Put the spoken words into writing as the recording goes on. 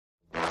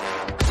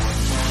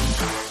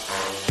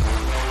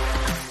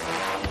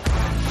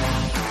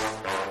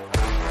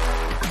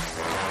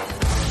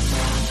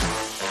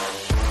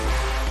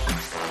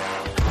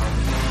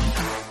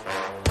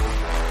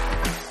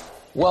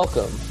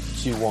Welcome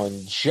to One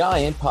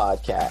Giant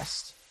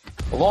Podcast.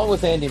 Along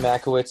with Andy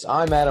Makowitz,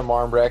 I'm Adam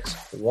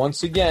Armbrecht,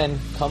 once again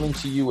coming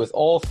to you with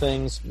all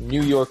things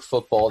New York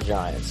Football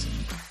Giants.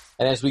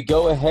 And as we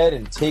go ahead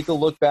and take a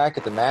look back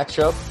at the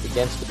matchup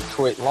against the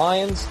Detroit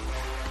Lions,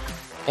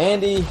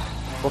 Andy,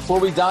 before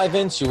we dive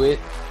into it,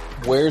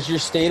 where's your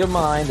state of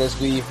mind as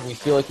we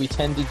feel like we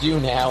tend to do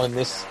now in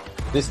this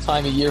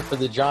time of year for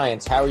the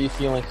Giants? How are you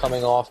feeling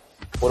coming off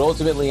what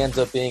ultimately ends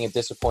up being a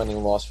disappointing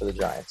loss for the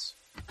Giants?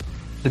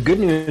 The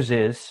good news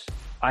is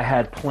I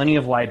had plenty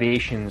of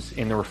libations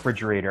in the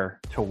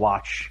refrigerator to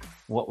watch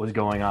what was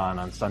going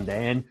on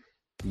Sunday, and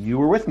you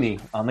were with me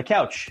on the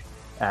couch,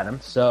 Adam.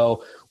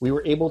 So we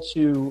were able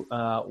to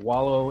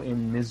wallow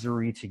in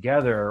misery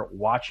together,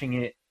 watching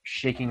it,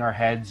 shaking our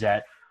heads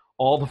at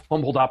all the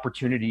fumbled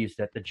opportunities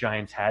that the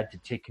Giants had to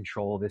take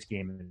control of this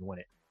game and win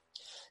it.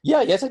 Yeah,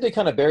 I guess I did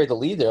kind of bury the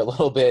lead there a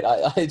little bit.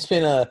 It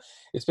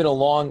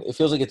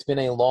feels like it's been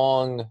a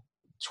long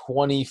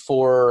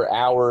 24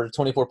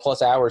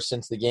 plus hours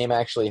since the game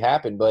actually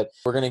happened, but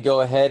we're going to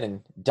go ahead and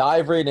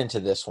dive right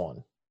into this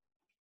one.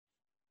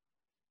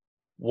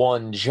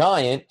 One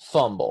giant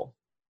fumble.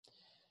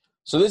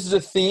 So this is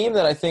a theme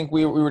that I think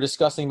we were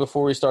discussing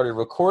before we started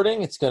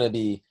recording. It's going to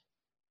be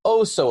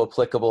oh so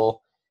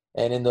applicable.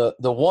 And in the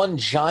one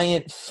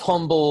giant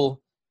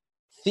fumble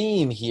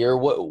theme here,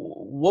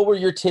 what were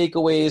your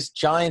takeaways?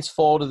 Giants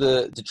fall to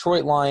the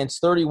Detroit Lions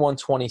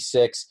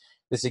 31-26.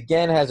 This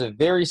again has a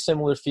very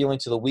similar feeling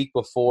to the week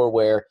before,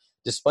 where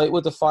despite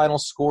what the final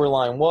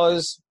scoreline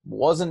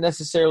wasn't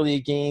necessarily a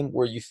game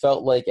where you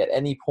felt like at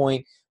any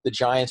point the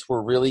Giants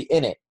were really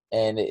in it.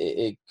 And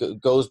it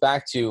goes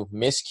back to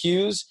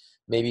miscues,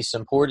 maybe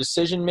some poor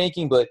decision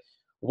making, but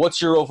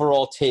what's your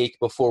overall take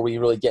before we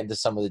really get into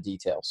some of the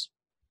details?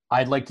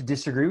 I'd like to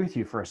disagree with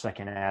you for a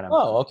second, Adam.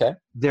 Oh, okay.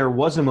 There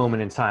was a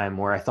moment in time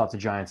where I thought the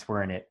Giants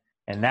were in it,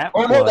 and that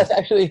that's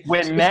actually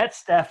when Matt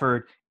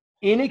Stafford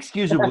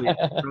inexcusably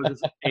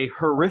throws a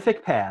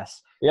horrific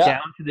pass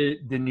down to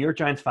the New York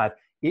Giants 5.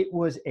 It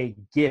was a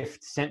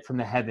gift sent from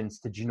the heavens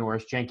to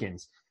Janoris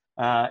Jenkins.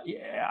 I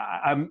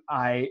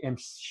am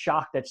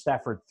shocked that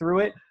Stafford threw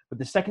it, but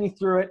the second he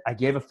threw it, I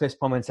gave a fist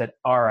pump and said,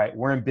 all right,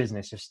 we're in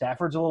business. If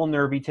Stafford's a little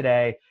nervy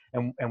today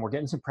and we're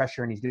getting some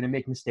pressure and he's going to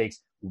make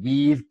mistakes,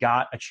 we've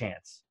got a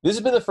chance. This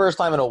has been the first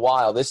time in a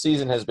while. This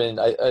season has been,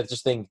 I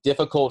just think,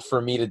 difficult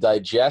for me to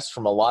digest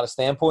from a lot of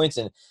standpoints,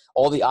 and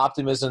all the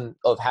optimism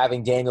of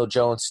having Daniel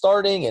Jones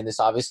starting, and this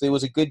obviously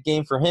was a good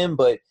game for him,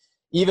 but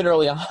even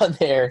early on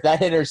there,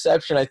 that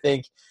interception, I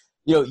think,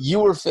 you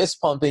were fist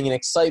pumping in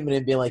excitement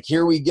and being like,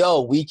 here we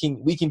go. We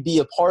can be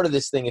a part of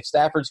this thing. If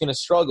Stafford's going to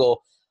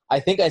struggle, I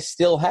think I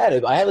still had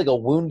it. I had like a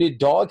wounded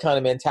dog kind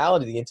of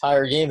mentality the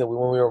entire game when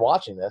we were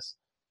watching this.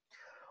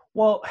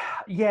 Well,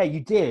 yeah,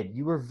 you did.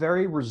 You were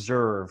very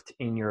reserved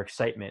in your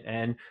excitement.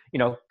 And,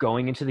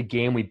 going into the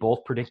game, we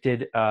both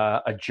predicted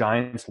a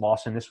Giants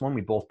loss in this one.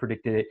 We both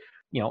predicted it,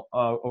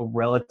 a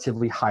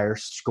relatively higher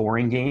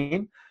scoring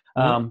game.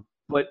 Mm-hmm.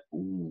 But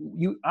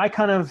I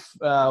kind of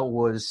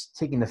was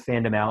taking the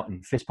fandom out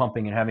and fist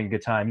pumping and having a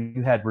good time.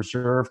 You had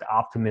reserved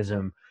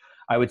optimism,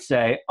 I would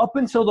say, up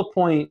until the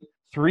point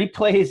 3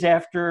 plays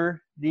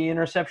after the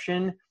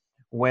interception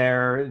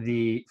where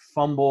the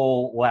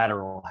fumble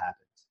lateral happened.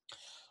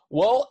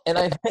 Well, and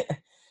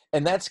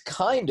that's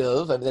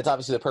that's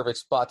obviously the perfect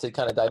spot to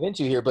kind of dive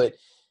into here, but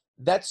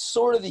that's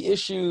sort of the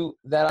issue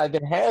that I've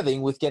been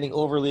having with getting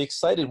overly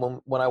excited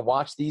when I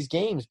watch these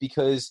games,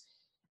 because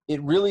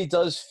it really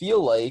does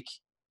feel like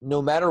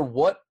no matter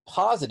what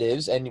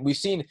positives, and we've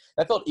seen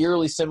that felt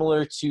eerily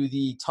similar to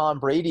the Tom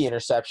Brady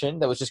interception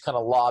that was just kind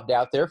of lobbed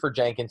out there for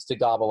Jenkins to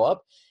gobble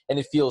up, and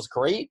it feels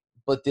great,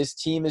 but this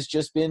team has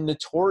just been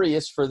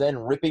notorious for then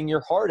ripping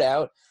your heart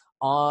out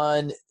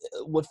on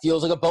what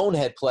feels like a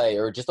bonehead play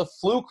or just a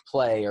fluke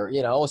play or,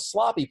 a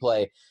sloppy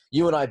play.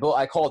 You and I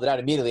called it out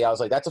immediately. I was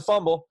like, that's a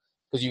fumble,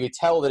 because you could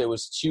tell that it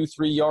was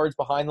 2-3 yards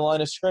behind the line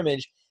of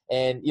scrimmage.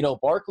 And,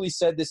 Barkley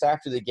said this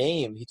after the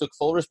game. He took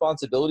full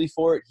responsibility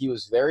for it. He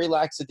was very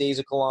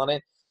lackadaisical on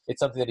it. It's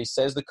something that he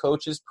says the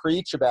coaches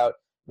preach about.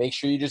 Make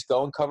sure you just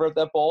go and cover up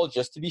that ball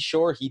just to be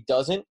sure. He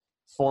doesn't.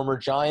 Former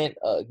Giant,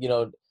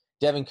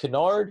 Devin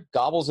Kennard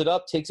gobbles it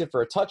up, takes it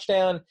for a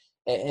touchdown.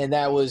 And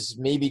that was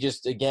maybe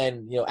just,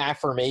 again,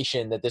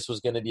 affirmation that this was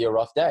going to be a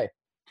rough day.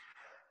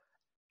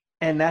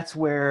 And that's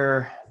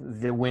where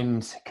the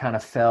wind kind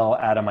of fell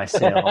out of my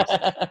sails.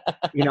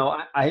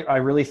 I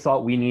really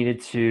thought we needed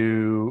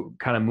to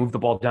kind of move the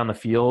ball down the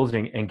field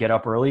and get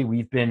up early.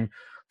 We've been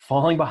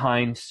falling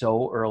behind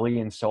so early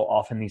and so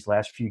often these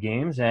last few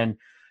games. And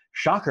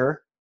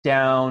shocker,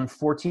 down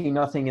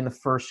 14-0 in the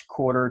first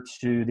quarter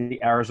to the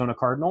Arizona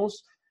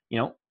Cardinals.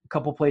 A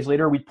couple plays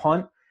later, we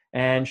punt.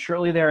 And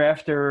shortly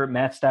thereafter,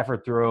 Matt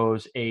Stafford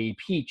throws a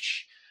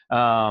peach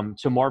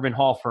to Marvin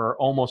Hall for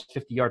almost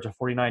 50 yards, a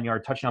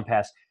 49-yard touchdown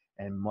pass.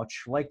 And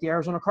much like the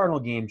Arizona Cardinal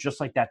game, just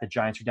like that, the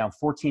Giants are down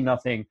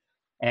 14-0,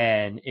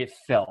 and it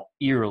felt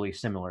eerily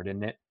similar,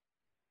 didn't it?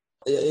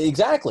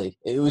 Exactly.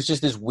 It was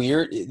just this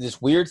weird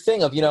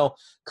thing of,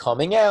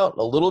 coming out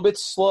a little bit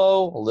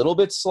slow, a little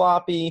bit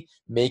sloppy,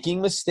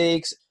 making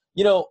mistakes.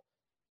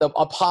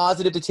 a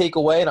positive to take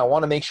away, and I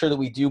want to make sure that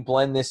we do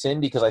blend this in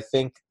because I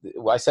think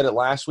I said it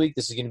last week.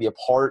 This is going to be a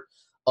part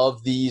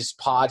of these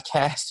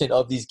podcasts and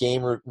of these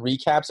game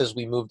recaps as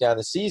we move down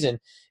the season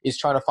is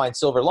trying to find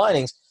silver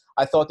linings.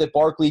 I thought that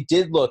Barkley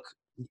did look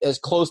as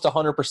close to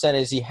 100%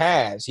 as he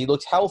has. He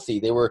looked healthy.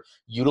 They were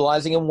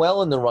utilizing him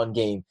well in the run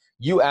game.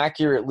 You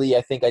accurately,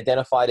 I think,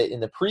 identified it in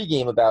the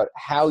pregame about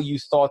how you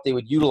thought they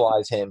would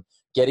utilize him,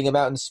 getting him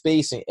out in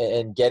space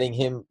and getting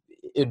him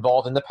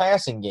involved in the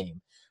passing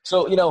game.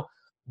 So,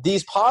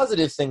 these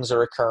positive things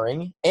are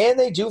occurring, and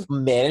they do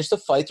manage to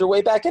fight their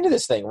way back into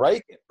this thing,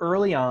 right?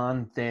 Early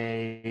on,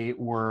 they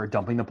were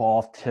dumping the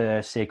ball to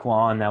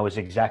Saquon. That was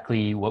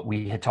exactly what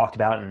we had talked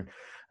about. And,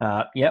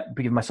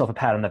 give myself a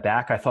pat on the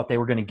back. I thought they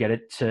were going to get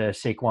it to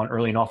Saquon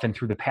early and often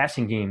through the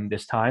passing game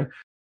this time.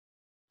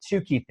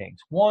 Two key things.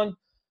 One,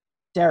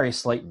 Darius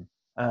Slayton.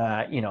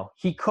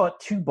 He caught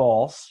 2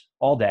 balls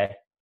all day,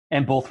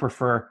 and both were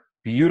for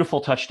beautiful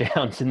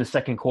touchdowns in the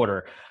second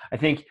quarter. I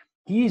think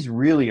he's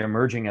really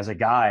emerging as a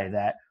guy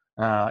that,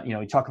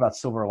 you talk about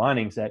silver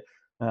linings, that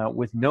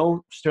with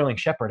no Sterling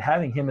Shepard,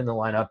 having him in the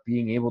lineup,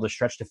 being able to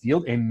stretch the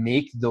field and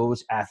make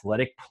those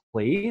athletic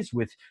plays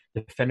with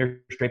defenders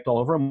draped all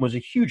over him was a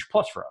huge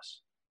plus for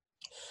us.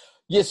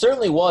 Yeah, it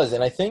certainly was.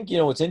 And I think,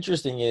 what's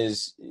interesting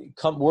is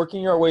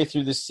working our way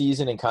through this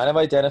season and kind of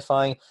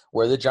identifying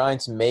where the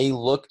Giants may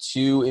look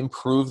to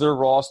improve their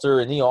roster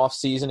in the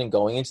offseason and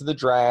going into the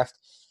draft.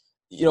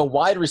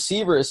 Wide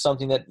receiver is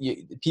something that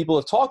people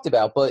have talked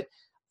about, but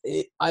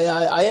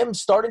I am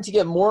starting to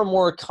get more and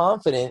more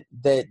confident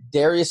that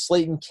Darius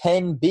Slayton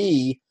can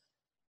be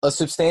a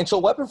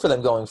substantial weapon for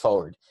them going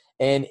forward.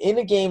 And in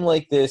a game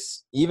like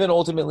this, even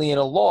ultimately in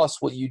a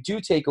loss, what you do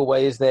take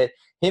away is that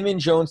him and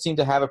Jones seem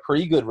to have a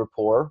pretty good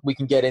rapport. We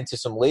can get into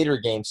some later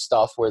game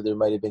stuff where there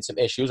might have been some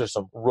issues or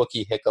some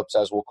rookie hiccups,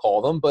 as we'll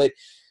call them, but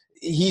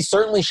he's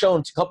certainly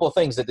shown a couple of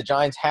things that the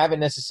Giants haven't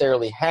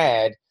necessarily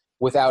had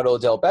without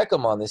Odell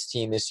Beckham on this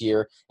team this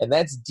year, and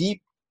that's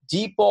deep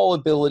ball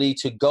ability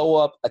to go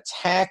up,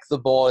 attack the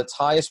ball at its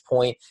highest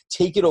point,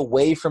 take it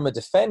away from a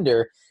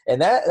defender,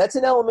 and that's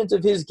an element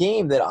of his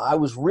game that I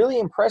was really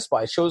impressed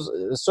by. It shows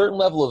a certain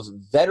level of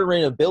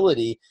veteran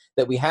ability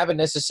that we haven't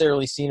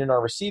necessarily seen in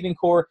our receiving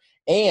core,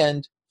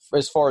 and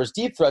as far as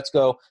deep threats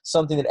go,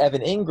 something that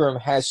Evan Ingram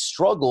has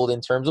struggled in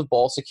terms of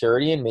ball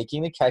security and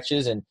making the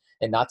catches and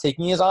not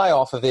taking his eye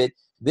off of it.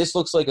 This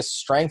looks like a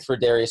strength for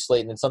Darius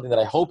Slayton and something that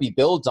I hope he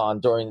builds on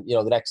during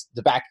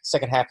the back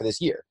second half of this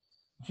year.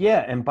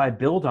 Yeah, and by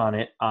build on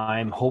it,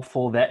 I'm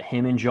hopeful that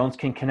him and Jones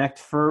can connect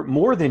for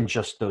more than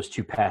just those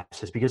 2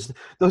 passes, because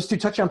those 2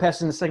 touchdown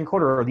passes in the second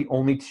quarter are the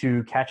only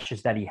 2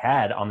 catches that he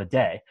had on the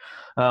day.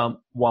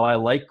 While I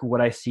like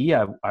what I see,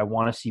 I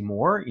want to see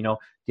more.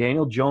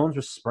 Daniel Jones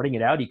was spreading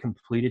it out. He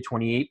completed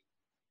 28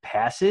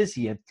 passes.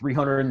 He had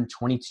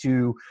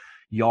 322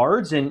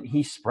 yards, and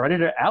he spread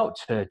it out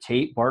to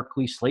Tate,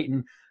 Barkley,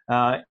 Slayton,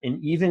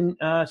 and even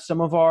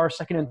some of our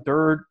second and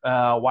third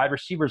wide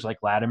receivers like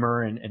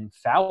Latimer and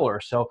Fowler.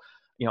 So,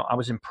 I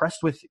was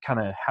impressed with kind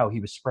of how he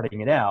was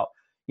spreading it out,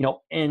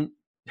 and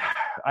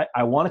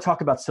I want to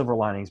talk about silver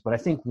linings, but I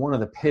think one of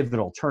the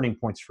pivotal turning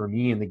points for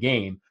me in the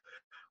game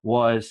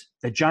was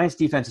the Giants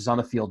defense is on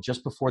the field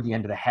just before the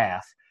end of the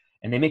half,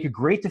 and they make a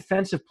great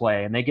defensive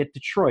play, and they get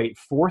Detroit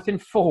 4th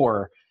and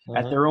 4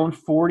 at their own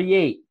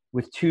 48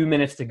 with 2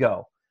 minutes to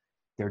go.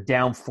 They're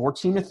down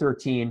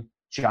 14-13.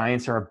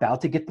 Giants are about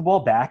to get the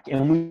ball back,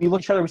 and we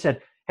looked at each other. We said,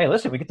 hey,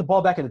 listen, we get the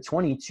ball back at the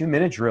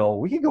 22-minute drill.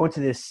 We could go into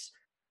this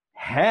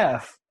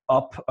half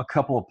up a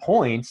couple of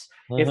points.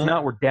 If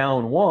not, we're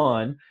down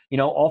 1.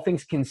 All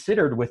things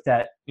considered with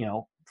that,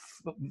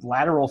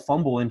 lateral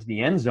fumble into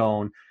the end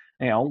zone,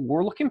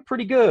 we're looking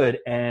pretty good.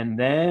 And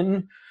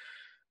then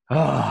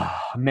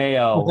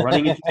Mayo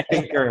running into the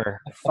kicker,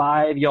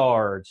 5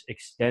 yards,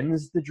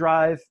 extends the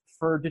drive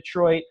for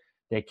Detroit.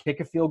 They kick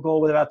a field goal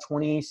with about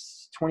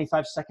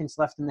 25 seconds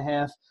left in the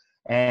half.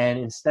 And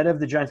instead of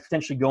the Giants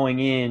potentially going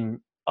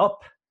in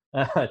up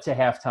to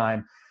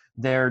halftime,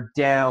 they're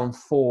down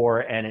 4,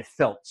 and it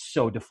felt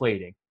so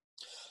deflating.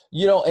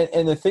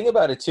 And the thing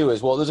about it, too,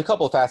 is, well, there's a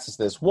couple of facets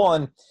to this.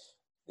 One,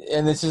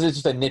 and this is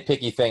just a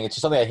nitpicky thing. It's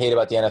just something I hate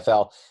about the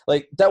NFL.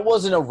 Like, that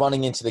wasn't a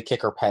running into the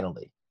kicker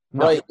penalty.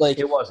 No, right? Like,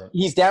 it wasn't.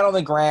 He's down on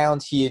the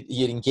ground. He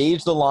had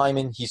engaged the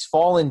lineman. He's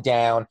fallen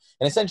down.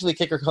 And essentially the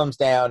kicker comes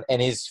down and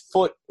his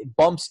foot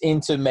bumps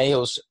into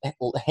Mayo's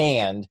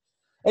hand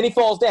and he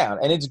falls down.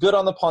 And it's good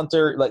on the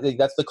punter. Like,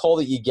 that's the call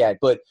that you get.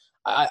 But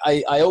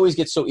I always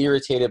get so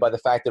irritated by the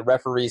fact that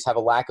referees have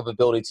a lack of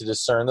ability to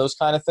discern those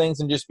kind of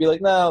things and just be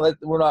like, no,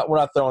 we're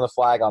not throwing the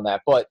flag on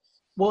that. But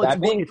well,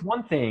 it's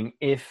one thing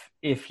if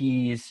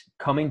he's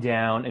coming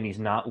down and he's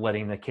not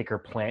letting the kicker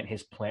plant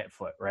his plant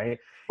foot, right?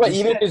 Right.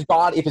 Even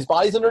if his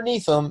body's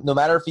underneath him, no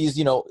matter if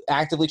he's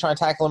actively trying to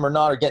tackle him or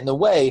not or get in the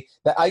way,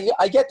 that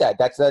I get that.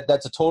 That's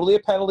a totally a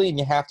penalty, and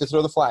you have to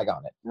throw the flag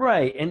on it.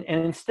 Right. And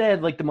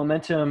instead, like, the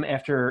momentum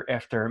after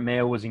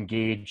Mayo was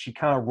engaged, he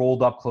kind of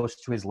rolled up close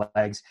to his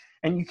legs,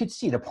 and you could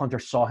see the punter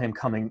saw him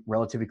coming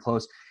relatively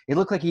close. It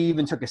looked like he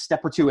even took a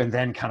step or two and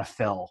then kind of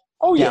fell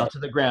Oh, yeah. down to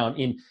the ground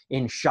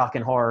in shock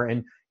and horror.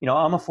 And,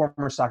 I'm a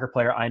former soccer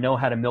player. I know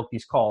how to milk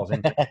these calls.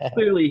 And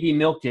clearly he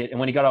milked it. And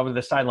when he got over to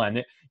the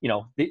sideline,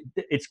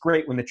 it's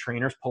great when the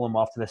trainers pull him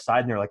off to the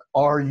side and they're like,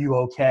 "Are you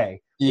okay?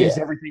 Yeah. Is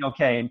everything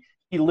okay?" And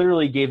he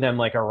literally gave them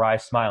like a wry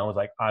smile and was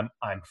like, I'm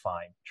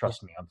fine.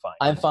 Trust me, I'm fine.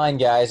 I'm fine,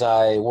 guys.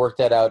 I worked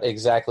that out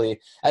exactly.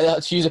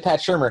 To use a Pat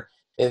Shermer,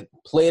 it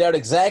played out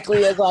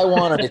exactly as I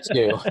wanted it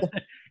to.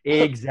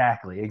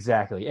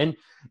 Exactly. And,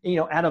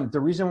 Adam,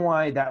 the reason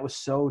why that was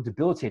so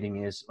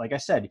debilitating is, like I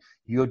said,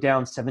 you go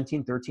down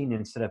 17-13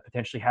 instead of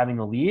potentially having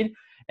the lead.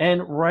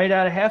 And right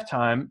out of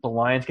halftime, the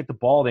Lions get the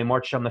ball. They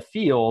march down the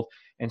field,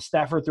 and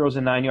Stafford throws a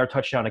 9-yard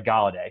touchdown to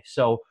Galladay.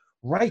 So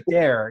right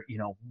there,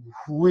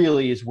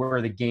 really is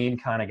where the game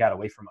kind of got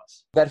away from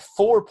us. That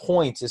 4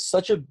 points is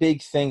such a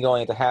big thing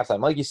going into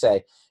halftime. Like you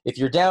say, if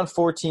you're down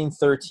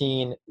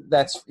 14-13,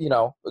 that's,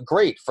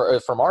 great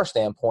from our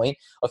standpoint.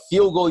 A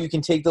field goal, you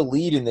can take the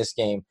lead in this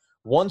game.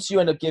 Once you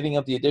end up giving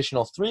up the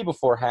additional 3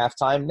 before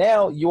halftime,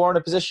 now you are in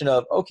a position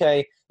of,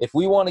 okay, if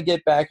we want to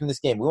get back in this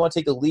game, we want to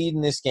take a lead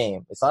in this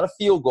game. It's not a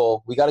field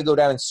goal. We got to go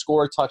down and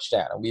score a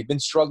touchdown. And we've been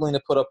struggling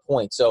to put up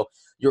points. So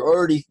you're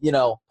already,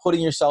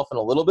 putting yourself in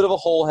a little bit of a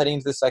hole heading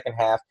into the second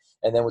half.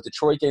 And then with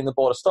Detroit getting the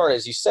ball to start,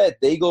 as you said,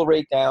 they go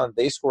right down,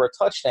 they score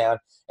a touchdown,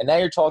 and now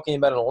you're talking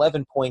about an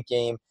 11-point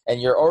game,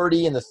 and you're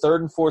already in the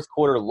third and fourth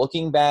quarter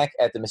looking back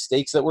at the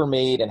mistakes that were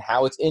made and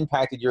how it's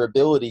impacted your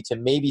ability to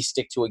maybe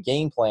stick to a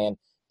game plan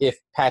if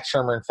Pat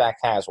Shermer, in fact,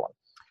 has one.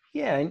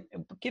 Yeah, and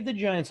give the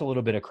Giants a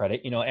little bit of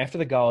credit. After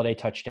the Galladay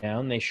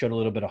touchdown, they showed a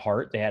little bit of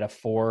heart. They had a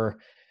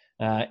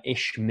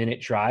 4-ish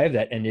minute drive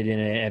that ended in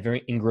a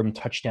very Ingram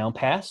touchdown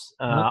pass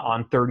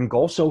on 3rd and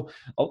goal. So,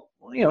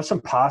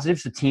 some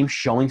positives, the team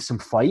showing some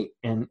fight,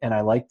 and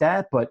I like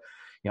that. But,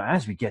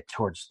 as we get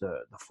towards the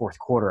fourth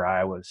quarter,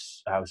 I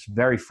was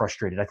very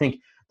frustrated. I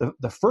think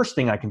the first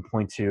thing I can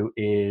point to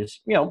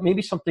is,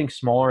 maybe something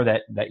smaller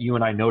that you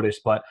and I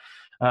noticed, but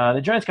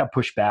the Giants got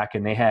pushed back,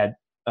 and they had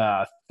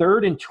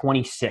 3rd and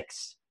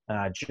 26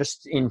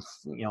 just in,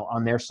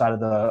 on their side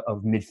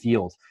of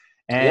midfield.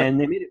 And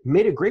They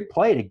made a great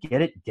play to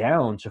get it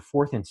down to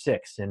 4th and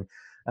 6. And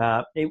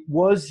it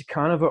was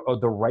kind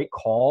of the right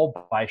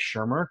call by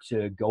Shermer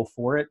to go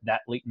for it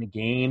that late in the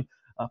game,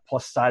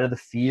 plus side of the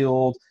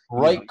field.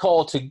 Right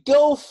call to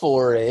go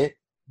for it,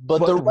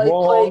 but the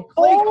right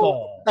play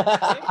call.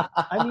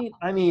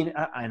 I mean,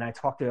 and I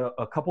talked to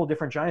a couple of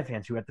different Giant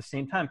fans who at the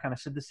same time kind of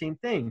said the same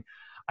thing.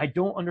 I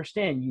don't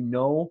understand,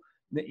 you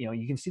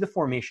can see the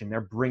formation.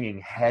 They're bringing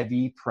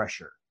heavy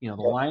pressure. The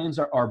Lions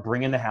are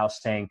bringing the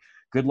house, saying,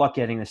 good luck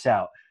getting this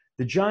out.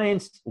 The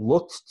Giants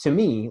looked to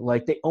me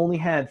like they only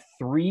had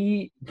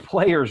 3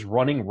 players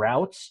running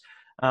routes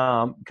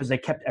because they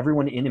kept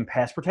everyone in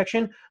pass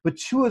protection. But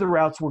 2 of the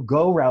routes were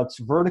go routes,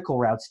 vertical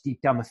routes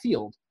deep down the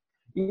field.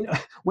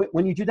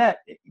 When you do that,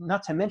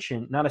 not to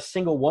mention, not a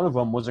single one of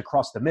them was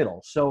across the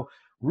middle. So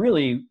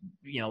really,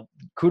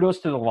 kudos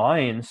to the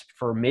Lions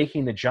for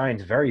making the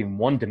Giants very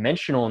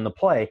one-dimensional in the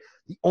play.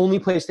 The only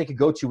place they could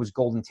go to was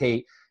Golden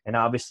Tate, and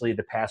obviously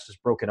the pass was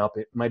broken up.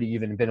 It might have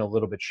even been a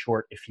little bit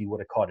short if he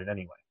would have caught it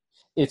anyway.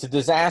 It's a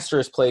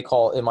disastrous play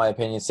call, in my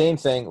opinion. Same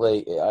thing.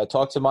 Like, I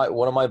talked to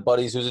one of my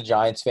buddies who's a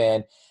Giants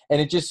fan,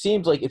 and it just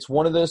seems like it's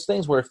one of those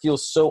things where it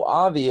feels so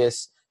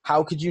obvious.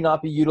 How could you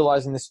not be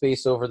utilizing the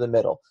space over the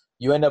middle?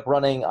 You end up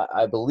running,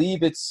 I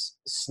believe it's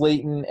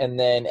Slayton and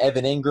then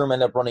Evan Ingram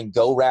end up running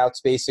go routes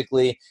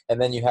basically,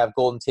 and then you have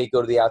Golden Tate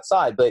go to the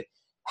outside. But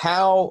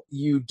how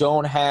you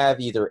don't have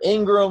either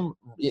Ingram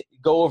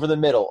go over the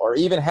middle or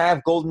even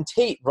have Golden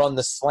Tate run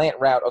the slant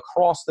route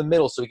across the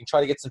middle so we can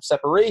try to get some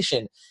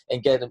separation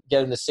and get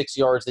him the 6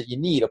 yards that you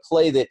need, a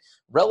play that,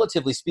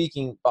 relatively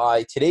speaking,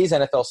 by today's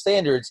NFL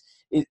standards,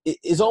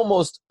 is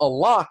almost a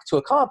lock to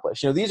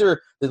accomplish. These are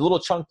the little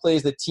chunk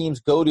plays that teams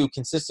go to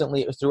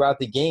consistently throughout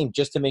the game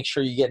just to make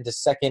sure you get into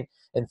 2nd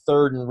and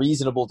 3rd and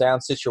reasonable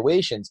down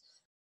situations.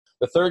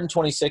 The 3rd and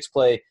 26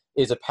 play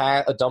is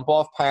a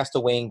dump-off pass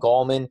to Wayne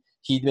Gallman.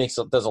 He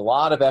does a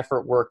lot of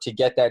effort work to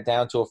get that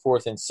down to a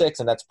 4th and 6,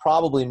 and that's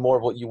probably more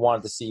of what you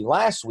wanted to see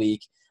last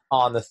week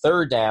on the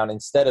 3rd down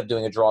instead of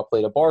doing a draw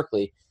play to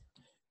Barkley.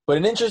 But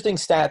an interesting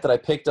stat that I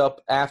picked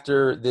up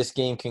after this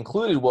game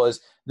concluded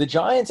was the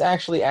Giants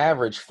actually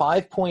averaged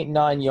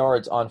 5.9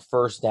 yards on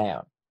 1st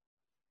down.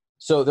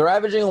 So they're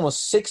averaging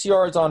almost 6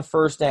 yards on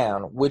 1st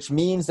down, which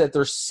means that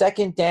their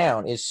 2nd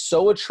down is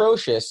so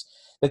atrocious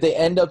that they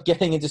end up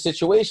getting into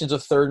situations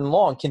of 3rd and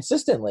long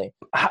consistently.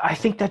 I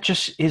think that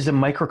just is a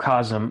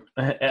microcosm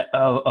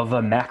of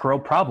a macro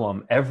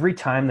problem. Every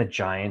time the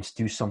Giants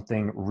do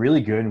something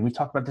really good, and we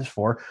talked about this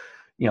before,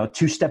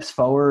 2 steps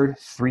forward,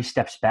 3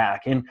 steps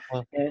back.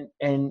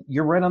 And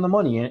you're right on the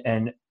money.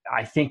 And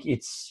I think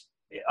it's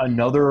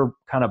another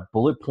kind of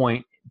bullet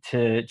point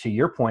to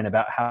your point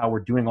about how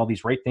we're doing all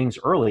these right things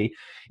early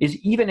is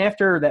even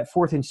after that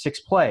 4th and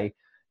 6th play,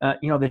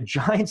 the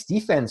Giants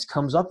defense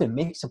comes up and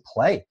makes a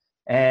play.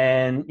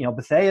 And,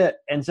 Bethea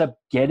ends up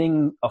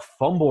getting a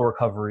fumble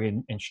recovery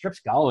and strips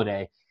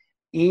Galladay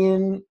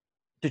in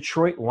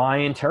Detroit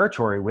Lion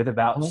territory with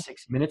about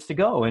 6 minutes to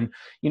go. And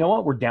you know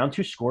what? We're down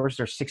 2 scores.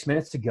 There's 6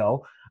 minutes to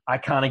go. I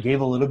kind of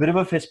gave a little bit of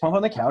a fist pump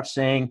on the couch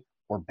saying,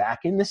 we're back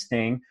in this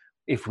thing.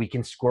 If we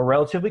can score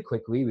relatively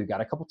quickly, we've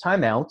got a couple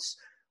timeouts,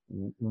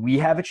 we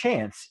have a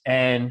chance.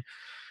 And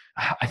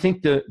I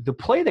think the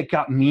play that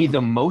got me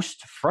the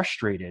most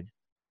frustrated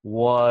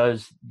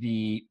was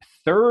the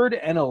 3rd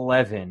and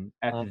 11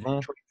 at the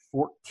Detroit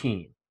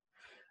 14.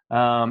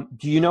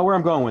 Do you know where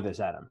I'm going with this,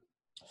 Adam?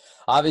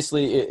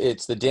 Obviously,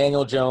 it's the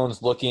Daniel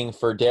Jones looking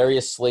for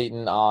Darius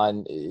Slayton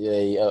on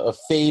a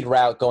fade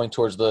route going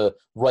towards the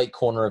right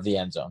corner of the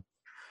end zone.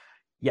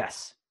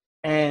 Yes.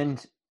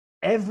 And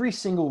every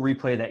single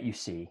replay that you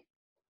see,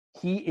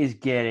 he is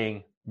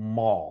getting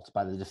mauled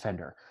by the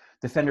defender.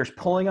 Defender's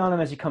pulling on him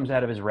as he comes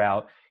out of his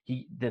route.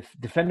 The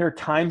defender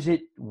times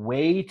it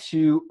way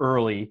too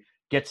early,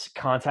 gets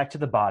contact to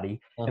the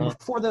body, and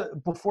before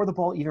the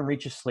ball even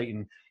reaches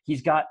Slayton,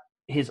 he's got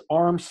his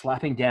arm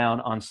slapping down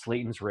on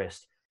Slayton's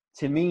wrist.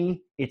 To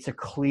me, it's a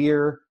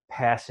clear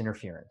pass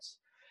interference.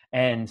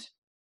 And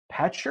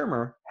Pat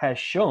Shurmur has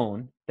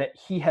shown that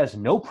he has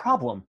no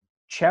problem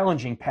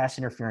challenging pass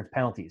interference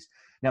penalties.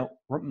 Now,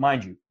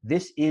 mind you,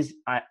 this is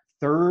at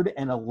 3rd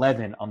and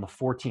 11 on the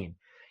 14.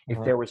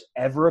 If there was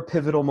ever a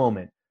pivotal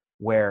moment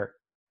where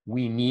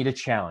we need a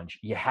challenge,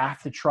 you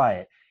have to try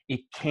it.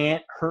 It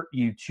can't hurt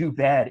you too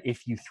bad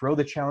if you throw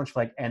the challenge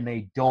flag and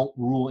they don't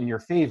rule in your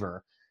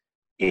favor.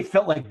 It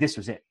felt like this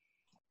was it.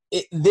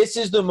 This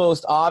is the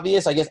most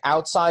obvious, I guess,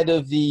 outside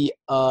of the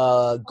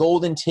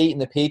Golden Tate in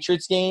the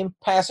Patriots game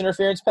pass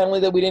interference penalty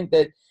that we didn't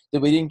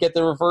get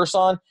the reverse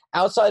on.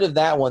 Outside of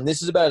that one,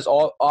 this is about as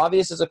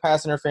obvious as a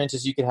pass interference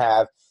as you could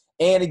have.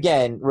 And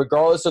again,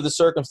 regardless of the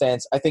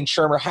circumstance, I think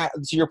Shurmur,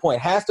 to your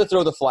point, has to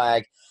throw the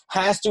flag,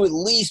 has to at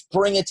least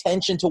bring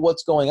attention to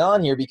what's going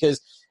on here,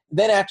 because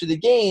then after the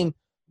game,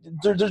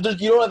 you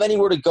don't have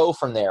anywhere to go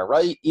from there,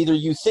 right? Either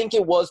you think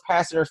it was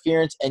pass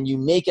interference and you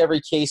make every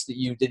case that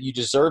you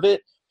deserve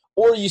it,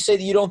 or you say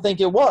that you don't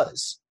think it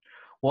was.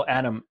 Well,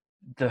 Adam,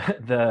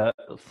 the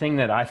thing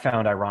that I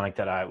found ironic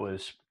that I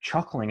was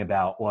chuckling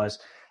about was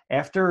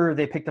after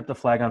they picked up the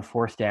flag on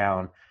 4th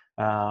down,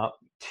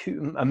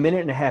 a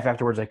minute and a half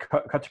afterwards, they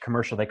cut to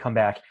commercial, they come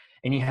back,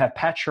 and you have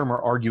Pat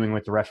Shurmur arguing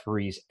with the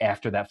referees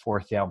after that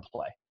 4th down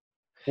play.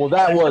 Well,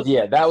 that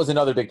was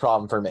another big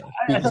problem for me.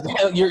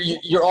 Because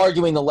you're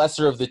arguing the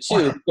lesser of the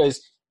two,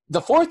 because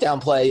the 4th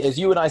down play, as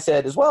you and I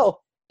said as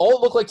well, all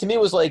it looked like to me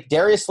was like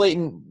Darius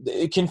Slayton,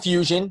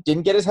 confusion,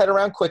 didn't get his head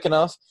around quick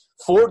enough.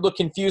 Ford looked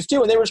confused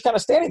too, and they were just kind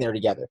of standing there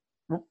together.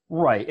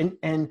 Right.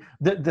 And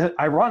the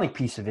ironic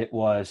piece of it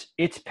was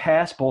it's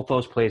past both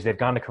those plays. They've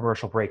gone to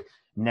commercial break.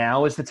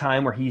 Now is the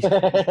time where he's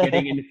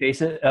getting in the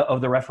face of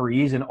the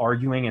referees and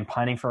arguing and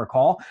pining for a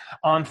call.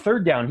 On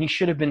 3rd down, he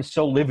should have been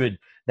so livid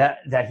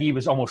that he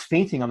was almost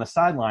fainting on the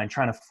sideline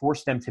trying to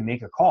force them to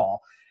make a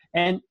call.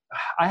 And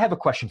I have a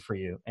question for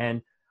you.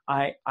 And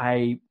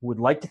I would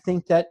like to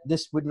think that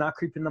this would not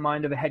creep in the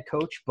mind of a head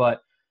coach, but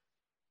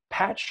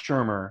Pat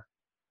Shurmur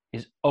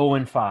is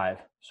 0-5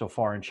 so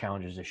far in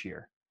challenges this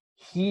year.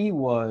 He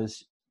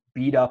was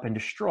beat up and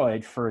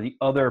destroyed for the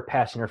other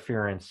pass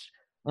interference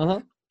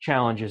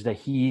challenges that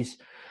he's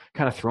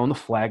kind of thrown the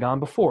flag on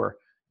before.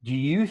 Do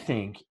you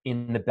think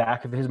in the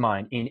back of his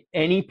mind, in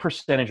any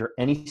percentage or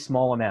any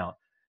small amount,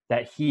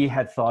 that he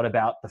had thought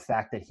about the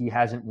fact that he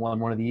hasn't won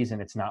one of these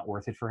and it's not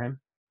worth it for him?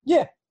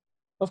 Yeah,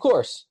 of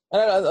course.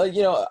 And I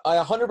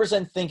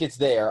 100% think it's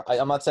there.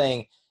 I'm not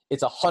saying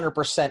it's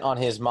 100% on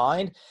his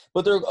mind,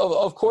 but there,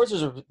 of course,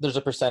 there's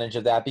a percentage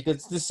of that, because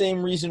it's the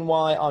same reason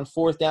why on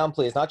 4th down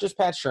plays, not just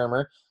Pat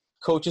Shurmur,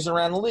 coaches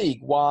around the league,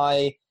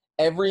 why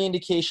every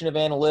indication of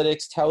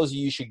analytics tells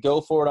you should go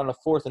for it on a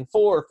 4th and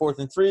 4, 4th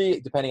and 3,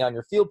 depending on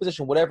your field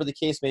position, whatever the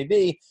case may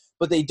be,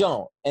 but they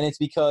don't. And it's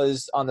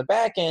because on the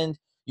back end,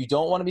 you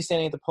don't want to be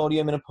standing at the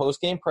podium in a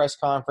post-game press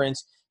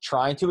conference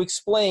trying to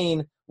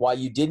explain why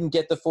you didn't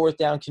get the 4th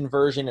down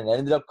conversion and it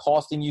ended up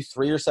costing you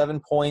 3 or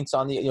 7 points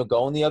on the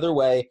going the other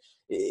way.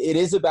 It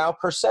is about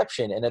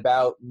perception and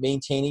about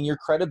maintaining your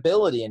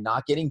credibility and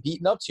not getting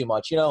beaten up too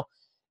much.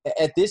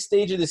 At this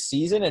stage of the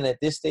season and at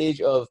this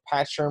stage of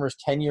Pat Shurmur's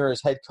tenure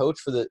as head coach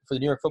for the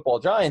New York Football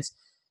Giants,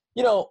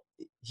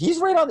 he's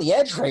right on the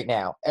edge right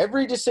now.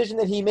 Every decision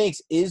that he makes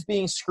is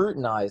being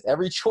scrutinized.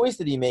 Every choice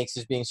that he makes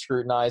is being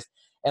scrutinized.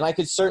 And I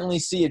could certainly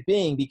see it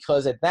being,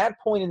 because at that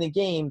point in the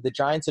game, the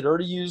Giants had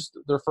already used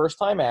their first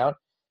timeout.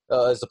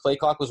 As the play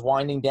clock was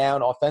winding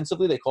down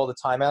offensively, they called a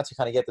timeout to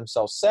kind of get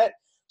themselves set.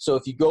 So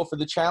if you go for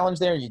the challenge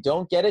there and you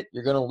don't get it,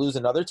 you're going to lose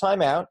another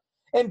timeout.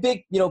 And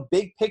big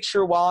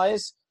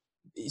picture-wise,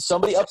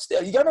 somebody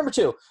upstairs – you got to remember,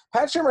 too,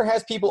 Pat Shurmur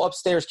has people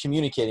upstairs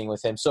communicating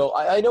with him. So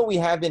I know we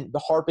have been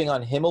harping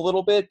on him a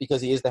little bit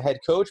because he is the head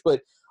coach,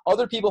 but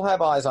other people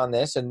have eyes on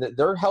this, and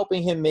they're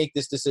helping him make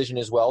this decision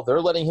as well.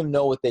 They're letting him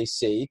know what they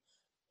see.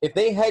 If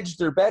they hedge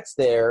their bets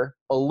there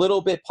a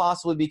little bit,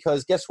 possibly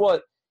because guess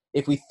what?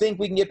 If we think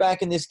we can get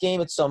back in this game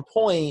at some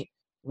point,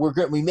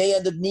 we may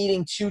end up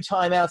needing 2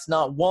 timeouts,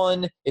 not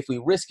 1. If we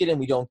risk it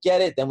and we don't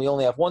get it, then we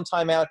only have 1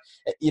 timeout.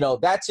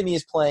 That to me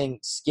is playing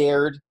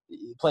scared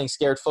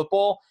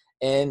football.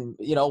 And,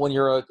 when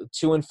you're a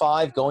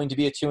 2-5 going to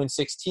be a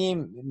 2-6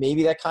 team,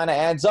 maybe that kind of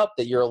adds up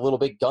that you're a little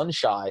bit gun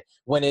shy.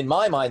 When in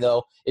my mind,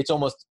 though, it's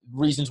almost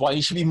reasons why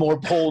you should be more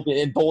bold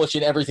and bullish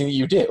in everything that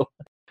you do.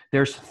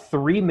 There's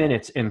 3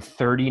 minutes and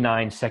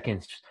 39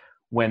 seconds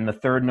when the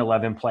 3rd and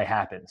 11 play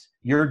happens.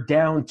 You're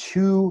down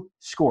 2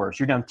 scores.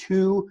 You're down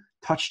 2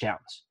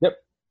 touchdowns. Yep.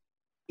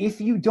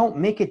 If you don't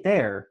make it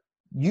there,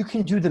 you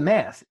can do the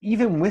math.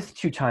 Even with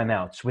 2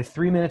 timeouts, with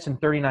 3 minutes and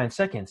 39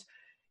 seconds,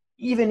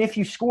 even if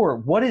you score,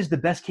 what is the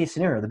best case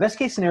scenario? The best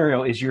case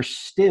scenario is you're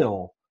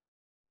still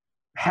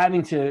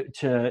having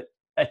to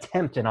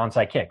attempt an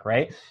onside kick,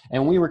 right?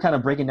 And we were kind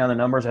of breaking down the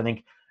numbers. I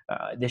think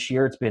this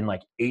year it's been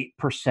like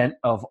 8%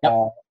 of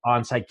all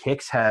onside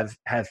kicks have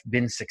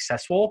been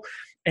successful.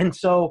 And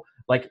so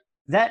like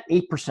that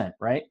 8%,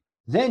 right?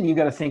 Then you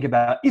got to think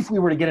about, if we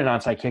were to get an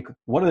onside kick,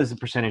 what is the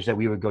percentage that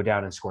we would go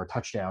down and score a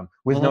touchdown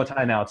with no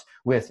timeouts,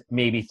 with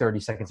maybe 30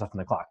 seconds left on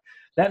the clock?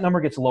 That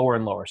number gets lower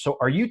and lower. So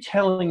are you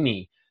telling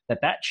me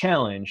that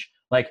challenge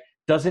like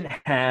doesn't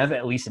have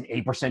at least an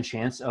 8%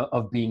 chance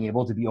of being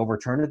able to be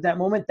overturned at that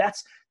moment?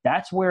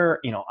 That's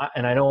where,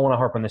 and I don't want to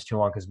harp on this too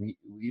long because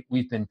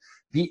we've been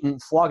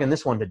flogging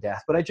this one to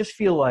death, but I just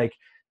feel like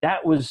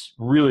that was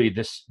really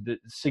the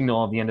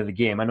signal of the end of the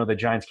game. I know the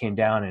Giants came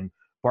down and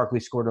Barkley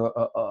scored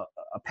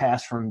a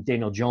pass from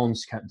Daniel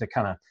Jones to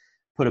kind of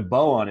put a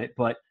bow on it,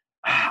 but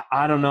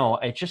I don't know.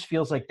 It just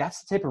feels like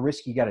that's the type of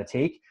risk you got to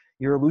take.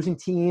 You're a losing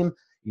team.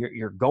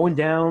 You're going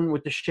down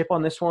with the ship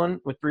on this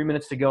one with 3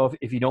 minutes to go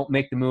if you don't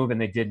make the move,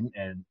 and they didn't,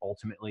 and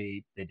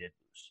ultimately they did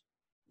lose.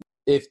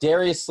 If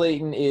Darius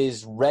Slayton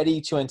is ready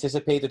to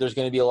anticipate that there's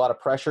going to be a lot of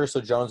pressure, so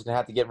Jones is going to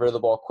have to get rid of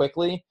the ball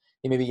quickly,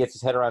 he maybe gets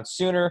his head around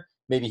sooner,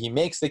 maybe he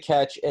makes the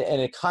catch,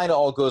 and it kind of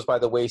all goes by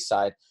the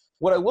wayside.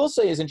 What I will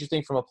say is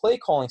interesting from a play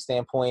calling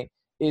standpoint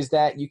is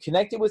that you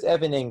connected with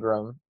Evan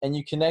Ingram and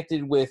you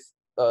connected with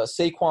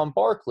Saquon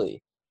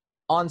Barkley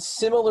on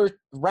similar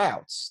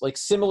routes, like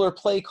similar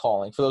play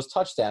calling for those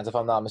touchdowns, if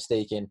I'm not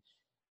mistaken.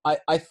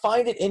 I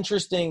find it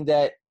interesting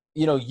that,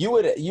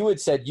 you had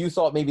said you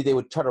thought maybe they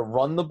would try to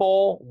run the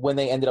ball when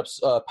they ended up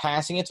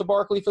passing it to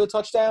Barkley for the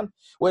touchdown.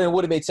 Well, it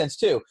would have made sense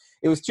too.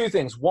 It was 2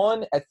 things.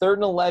 One, at 3rd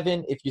and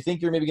 11, if you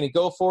think you're maybe going to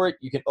go for it,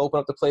 you can open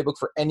up the playbook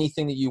for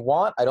anything that you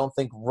want. I don't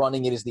think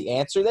running it is the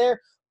answer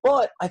there.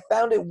 But I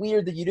found it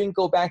weird that you didn't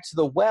go back to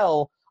the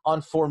well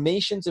on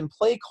formations and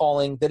play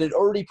calling that had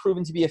already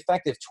proven to be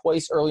effective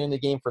twice earlier in the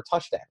game for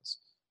touchdowns.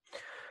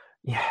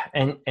 Yeah,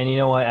 and you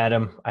know what,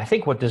 Adam? I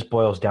think what this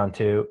boils down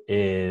to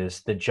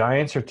is the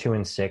Giants are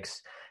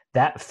 2-6.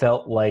 That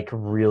felt like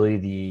really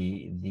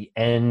the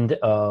end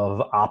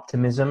of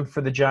optimism for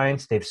the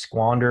Giants. They've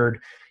squandered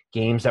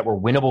games that were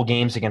winnable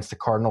games against the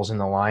Cardinals and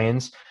the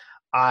Lions.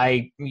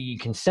 You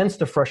can sense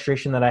the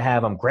frustration that I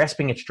have. I'm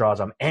grasping at straws.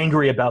 I'm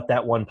angry about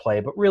that one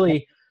play, but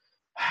really –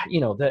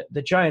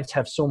 the Giants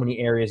have so many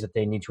areas that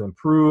they need to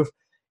improve.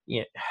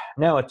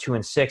 Now at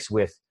 2-6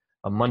 with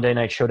a Monday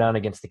night showdown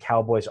against the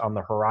Cowboys on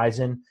the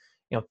horizon,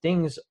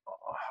 things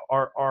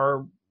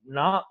are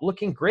not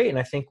looking great. And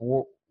I think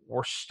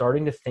we're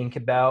starting to think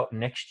about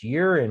next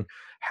year and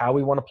how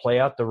we want to play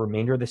out the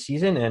remainder of the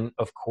season. And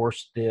of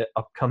course, the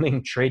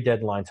upcoming trade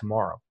deadline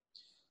tomorrow.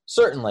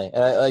 Certainly.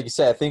 Like you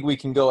said, I think we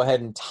can go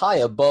ahead and tie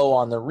a bow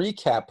on the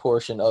recap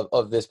portion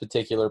of this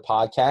particular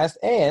podcast.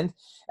 And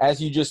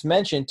as you just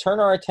mentioned, turn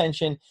our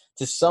attention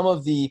to some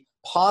of the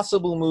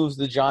possible moves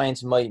the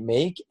Giants might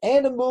make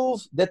and a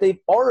move that they've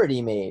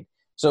already made.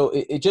 So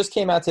it just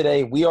came out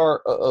today. We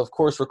are, of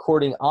course,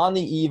 recording on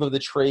the eve of the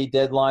trade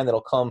deadline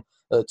that'll come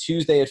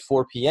Tuesday at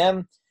 4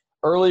 p.m.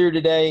 Earlier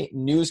today,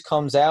 news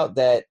comes out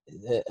that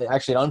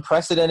actually an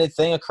unprecedented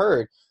thing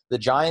occurred. The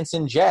Giants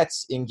and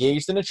Jets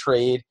engaged in a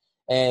trade,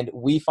 and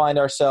we find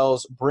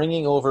ourselves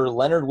bringing over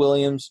Leonard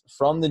Williams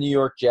from the New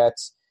York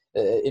Jets.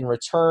 In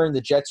return,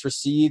 the Jets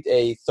received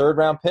a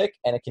 3rd-round pick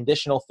and a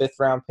conditional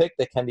 5th-round pick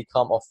that can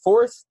become a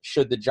 4th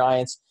should the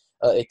Giants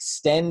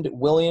extend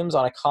Williams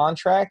on a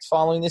contract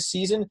following this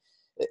season.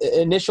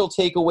 Initial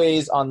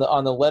takeaways on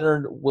the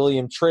Leonard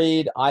Williams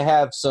trade. I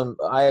have some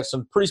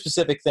pretty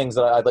specific things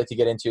that I'd like to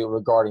get into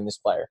regarding this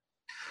player.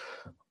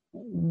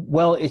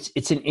 Well,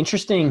 it's an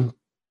interesting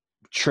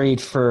trade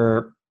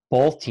for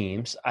both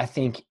teams. I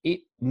think it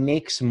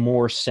makes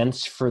more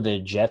sense for the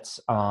Jets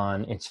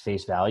on its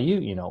face value.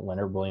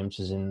 Leonard Williams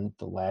is in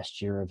the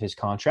last year of his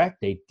contract.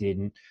 They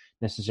didn't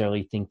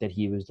necessarily think that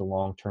he was the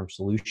long-term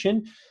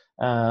solution.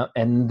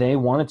 And they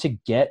wanted to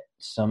get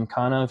some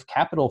kind of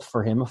capital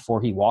for him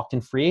before he walked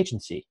in free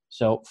agency.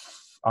 So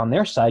on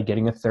their side,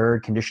 getting a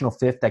 3rd, conditional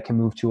 5th that can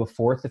move to a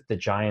 4th if the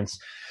Giants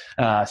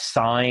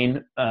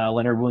sign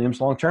Leonard Williams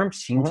long-term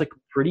seems like a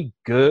pretty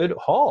good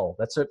haul.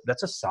 That's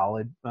a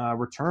solid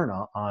return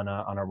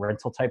on a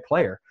rental type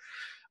player.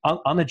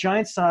 On the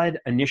Giants side,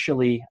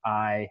 initially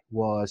I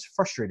was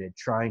frustrated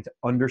trying to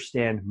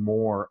understand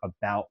more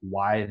about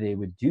why they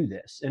would do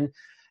this. And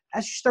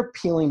as you start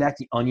peeling back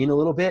the onion a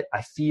little bit,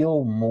 I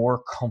feel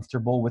more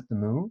comfortable with the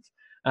move.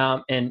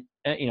 And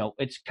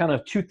it's kind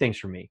of 2 things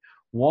for me.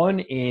 One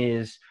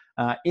is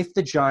if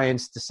the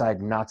Giants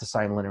decide not to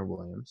sign Leonard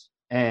Williams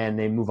and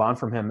they move on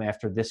from him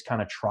after this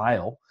kind of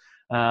trial,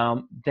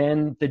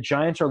 then the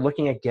Giants are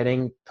looking at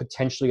getting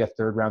potentially a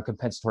third-round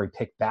compensatory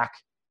pick back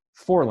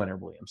for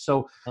Leonard Williams.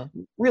 So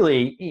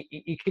really,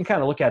 you can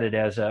kind of look at it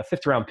as a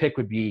fifth-round pick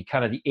would be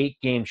kind of the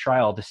 8-game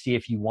trial to see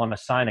if you want to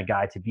sign a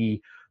guy to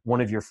be one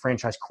of your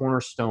franchise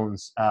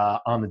cornerstones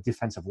on the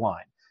defensive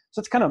line. So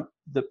it's kind of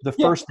the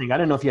first thing. I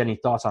don't know if you had any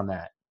thoughts on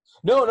that.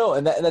 No,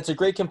 and that's a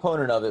great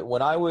component of it.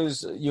 When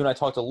you and I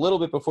talked a little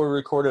bit before we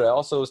recorded, I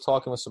also was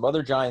talking with some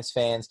other Giants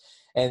fans,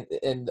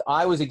 and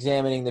I was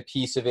examining the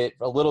piece of it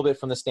a little bit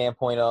from the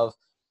standpoint of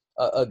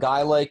a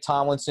guy like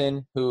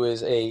Tomlinson, who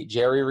is a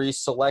Jerry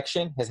Reese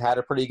selection, has had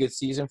a pretty good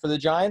season for the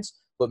Giants,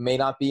 but may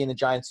not be in the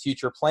Giants'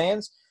 future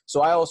plans.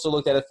 So I also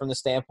looked at it from the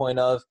standpoint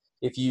of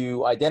if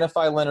you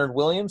identify Leonard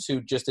Williams,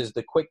 who just is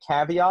the quick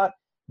caveat,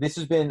 this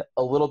has been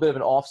a little bit of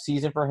an off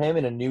season for him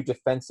in a new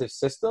defensive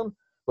system.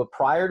 But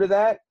prior to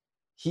that,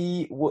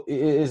 he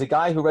is a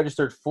guy who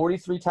registered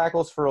 43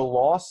 tackles for a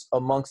loss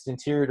amongst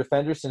interior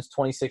defenders since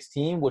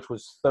 2016, which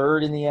was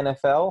third in the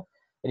NFL.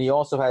 And he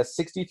also has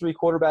 63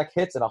 quarterback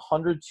hits and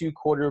 102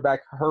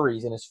 quarterback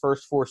hurries in his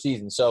first 4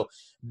 seasons. So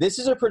this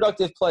is a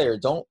productive player. I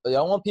don't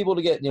want people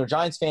to get,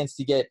 Giants fans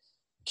to get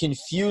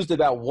confused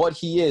about what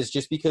he is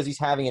just because he's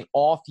having an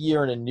off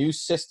year in a new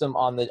system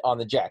on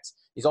the Jets.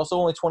 He's also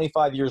only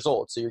 25 years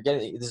old. So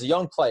this is a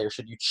young player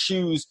should you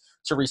choose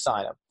to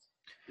re-sign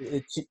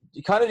him.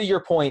 Kind of to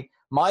your point,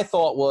 my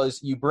thought was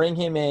you bring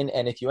him in,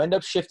 and if you end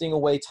up shifting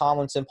away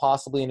Tomlinson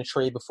possibly in a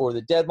trade before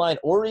the deadline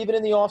or even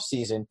in the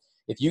offseason,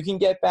 if you can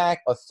get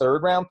back a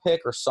third-round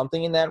pick or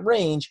something in that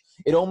range,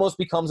 it almost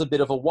becomes a bit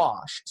of a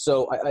wash.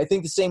 So I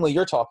think the same way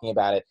you're talking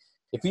about it,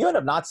 if you end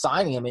up not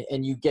signing him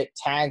and you get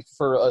tagged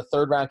for a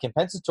third-round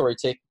compensatory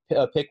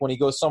pick when he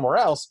goes somewhere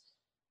else,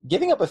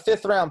 giving up a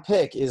fifth-round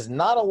pick is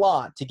not a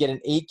lot to get an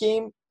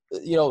 8-game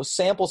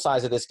sample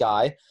size of this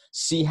guy,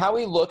 see how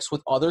he looks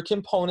with other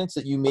components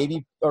that you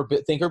maybe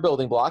think are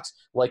building blocks,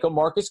 like a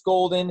Marcus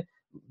Golden,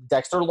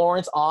 Dexter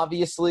Lawrence,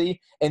 obviously,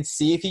 and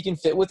see if he can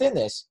fit within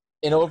this.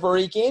 In over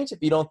 8 games, if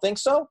you don't think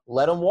so,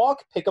 let him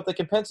walk, pick up the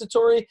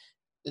compensatory.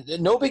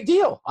 No big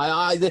deal.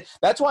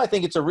 That's why I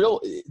think it's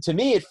to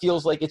me, it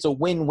feels like it's a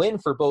win-win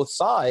for both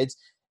sides.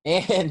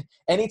 And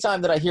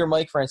anytime that I hear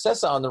Mike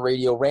Francesa on the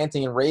radio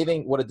ranting and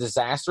raving what a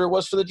disaster it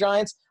was for the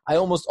Giants, I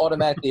almost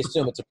automatically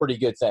assume it's a pretty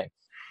good thing.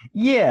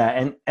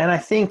 Yeah, and I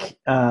think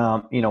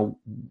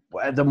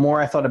the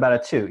more I thought about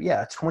it too,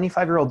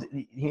 25-year-old,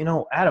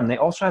 Adam, they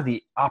also have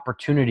the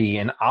opportunity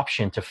and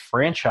option to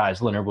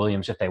franchise Leonard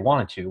Williams if they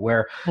wanted to,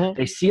 where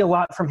they see a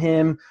lot from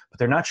him, but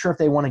they're not sure if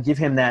they want to give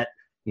him that,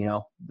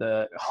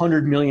 the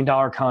 $100 million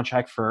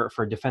contract for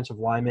a defensive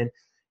lineman.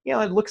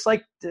 It looks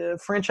like the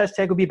franchise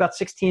tag will be about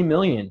 $16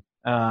 million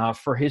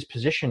for his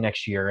position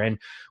next year, and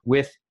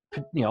with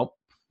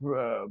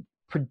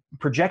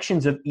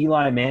projections of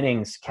Eli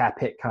Manning's cap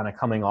hit kind of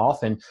coming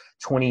off and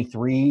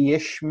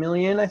 23-ish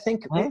million, I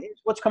think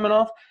is what's coming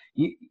off.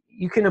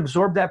 You can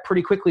absorb that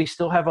pretty quickly,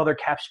 still have other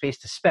cap space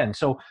to spend.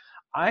 So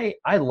I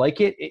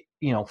like it.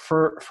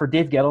 For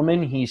Dave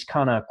Gettleman, he's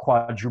kind of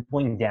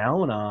quadrupling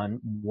down on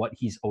what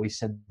he's always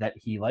said that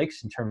he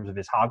likes in terms of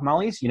his hog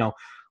mollies.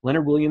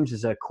 Leonard Williams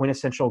is a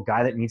quintessential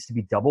guy that needs to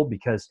be doubled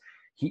because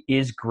he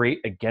is great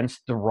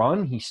against the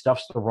run. He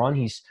stuffs the run.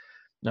 He's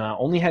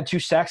only had 2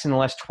 sacks in the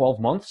last 12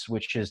 months,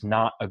 which is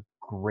not a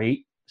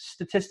great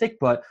statistic,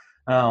 but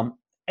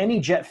any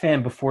Jet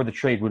fan before the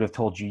trade would have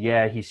told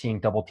you, he's seeing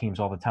double teams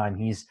all the time.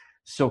 He's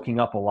soaking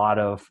up a lot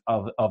of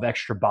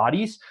extra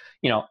bodies.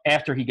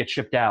 After he gets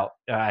shipped out,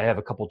 I have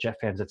a couple Jet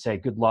fans that say,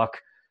 good luck.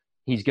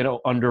 He's going to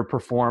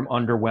underperform,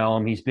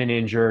 underwhelm. He's been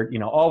injured.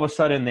 All of a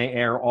sudden they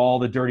air all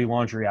the dirty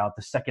laundry out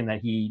the second that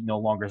he no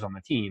longer is on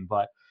the team.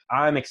 But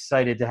I'm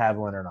excited to have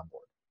Leonard on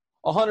board.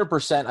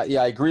 100%.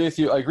 Yeah, I agree with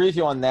you. I agree with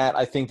you on that.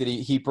 I think that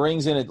he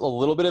brings in a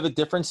little bit of a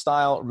different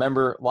style.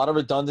 Remember, a lot of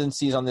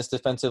redundancies on this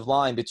defensive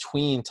line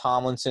between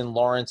Tomlinson,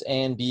 Lawrence,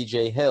 and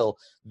B.J. Hill.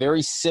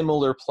 Very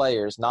similar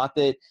players. Not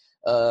that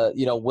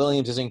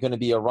Williams isn't going to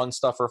be a run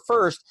stuffer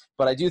first,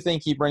 but I do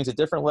think he brings a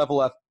different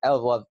level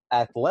of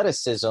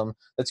athleticism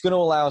that's going to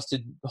allow us to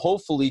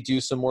hopefully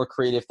do some more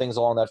creative things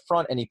along that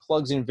front, and he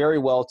plugs in very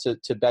well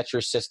to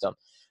Bettcher's system.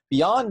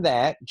 Beyond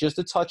that, just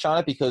to touch on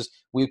it, because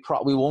we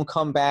won't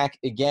come back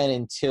again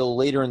until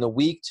later in the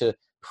week to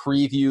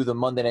preview the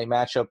Monday night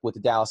matchup with the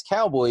Dallas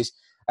Cowboys.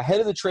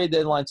 Ahead of the trade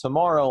deadline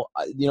tomorrow,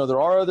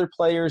 there are other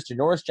players.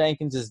 Janoris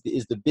Jenkins is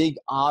the big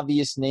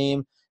obvious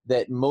name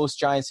that most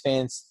Giants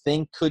fans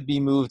think could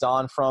be moved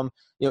on from.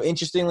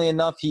 Interestingly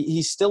enough,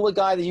 he's still a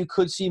guy that you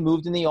could see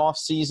moved in the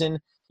offseason.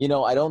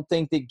 I don't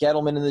think that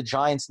Gettleman and the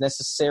Giants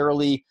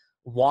necessarily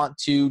want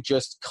to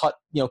just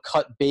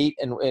cut bait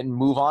and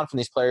move on from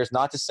these players,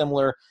 not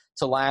dissimilar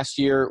to last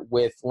year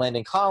with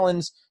Landon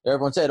Collins.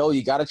 Everyone said,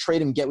 you got to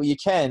trade him, get what you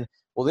can.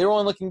 Well, they were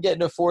only looking to get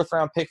into a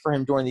 4th-round pick for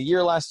him during the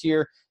year last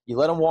year. You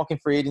let him walk in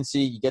free agency,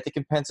 you get the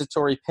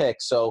compensatory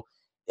pick. So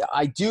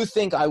I do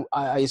think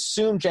I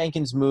assume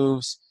Jenkins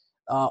moves.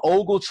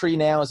 Ogletree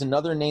now is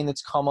another name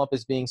that's come up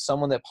as being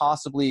someone that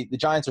possibly the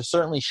Giants are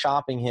certainly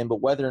shopping him, but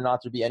whether or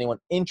not there'd be anyone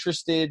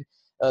interested,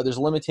 there's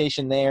a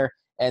limitation there.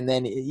 And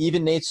then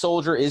even Nate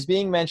Soldier is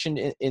being mentioned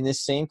in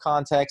this same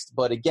context.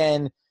 But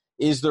again,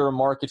 is there a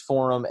market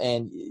for him?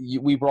 And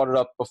we brought it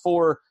up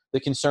before, the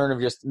concern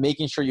of just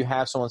making sure you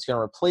have someone that's going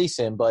to replace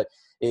him. But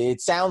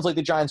it sounds like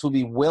the Giants will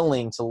be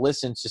willing to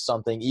listen to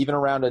something, even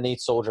around a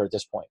Nate Soldier at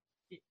this point.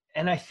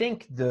 And I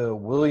think the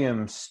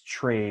Williams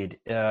trade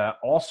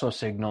also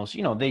signals,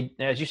 they,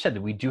 as you said,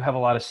 that we do have a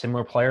lot of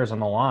similar players on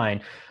the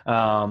line,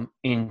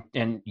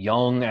 in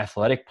young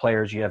athletic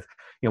players. You have,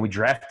 we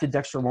drafted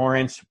Dexter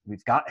Lawrence.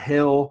 We've got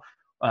Hill.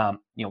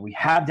 We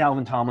have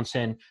Dalvin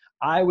Tomlinson.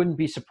 I wouldn't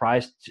be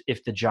surprised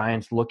if the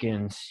Giants look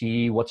and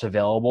see what's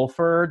available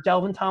for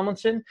Dalvin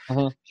Tomlinson.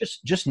 Mm-hmm.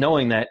 Just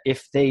knowing that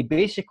if they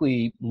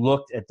basically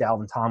looked at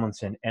Dalvin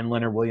Tomlinson and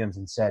Leonard Williams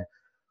and said,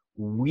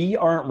 we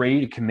aren't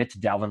ready to commit to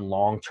Dalvin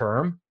long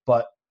term,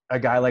 but a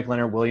guy like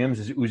Leonard Williams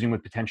is oozing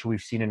with potential.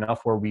 We've seen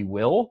enough where we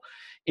will.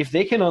 If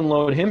they can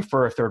unload him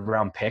for a third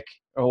round pick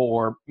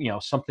or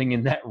something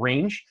in that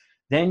range,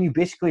 then you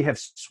basically have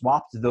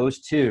swapped those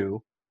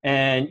two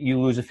and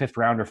you lose a fifth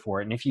rounder for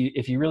it. And if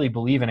you really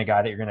believe in a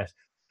guy that you're going to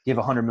give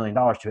 $100 million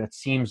to, that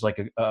seems like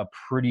a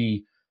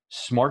pretty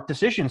smart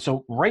decision.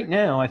 So right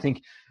now, I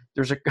think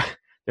there's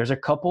a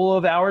couple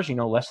of hours,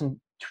 less than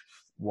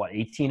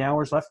 18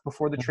 hours left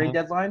before the trade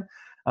deadline.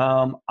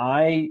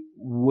 I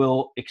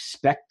will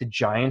expect the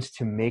Giants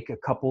to make a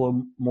couple of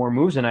more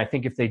moves, and I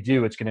think if they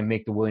do, it's going to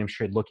make the Williams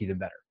trade look even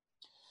better.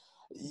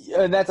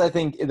 And I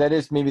think that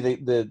is maybe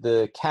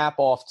the cap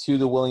off to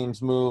the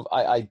Williams move.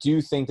 I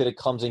do think that it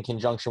comes in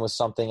conjunction with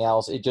something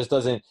else. It just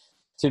doesn't,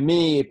 to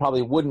me, it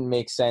probably wouldn't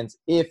make sense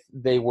if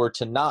they were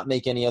to not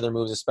make any other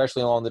moves,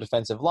 especially along the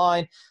defensive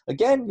line.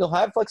 Again, you'll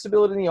have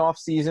flexibility in the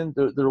offseason.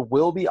 There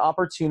will be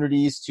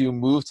opportunities to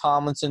move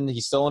Tomlinson.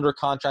 He's still under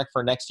contract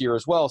for next year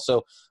as well.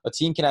 So a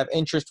team can have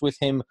interest with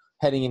him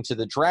heading into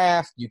the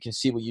draft. You can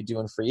see what you do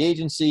in free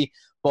agency.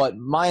 But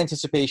my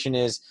anticipation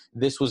is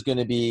this was going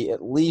to be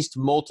at least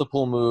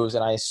multiple moves,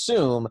 and I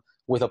assume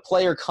with a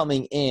player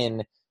coming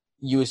in,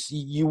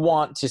 you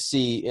want to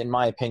see, in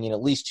my opinion,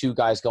 at least two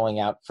guys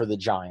going out for the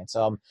Giants.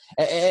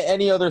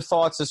 Any other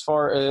thoughts as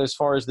far as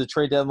the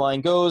trade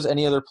deadline goes?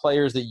 Any other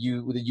players that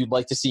you'd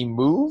like to see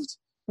moved?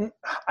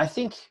 I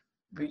think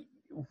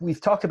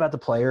we've talked about the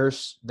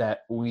players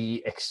that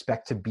we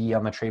expect to be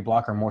on the trade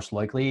block or most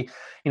likely.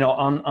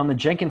 On the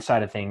Jenkins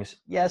side of things,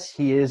 yes,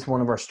 he is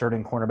one of our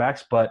starting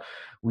cornerbacks, but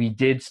we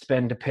did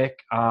spend a pick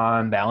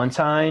on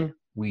Valentine.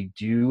 We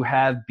do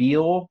have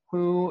Beal,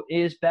 who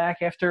is back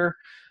after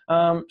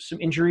some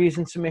injuries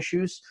and some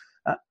issues.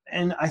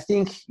 And I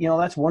think,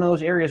 that's one of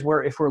those areas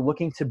where if we're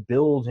looking to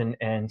build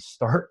and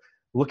start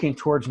looking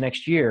towards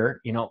next year,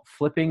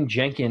 flipping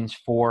Jenkins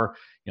for,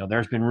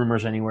 there's been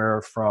rumors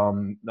anywhere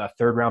from a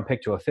third round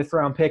pick to a fifth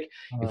round pick.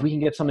 Uh-huh. If we can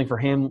get something for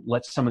him,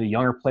 let some of the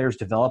younger players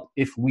develop.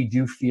 If we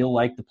do feel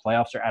like the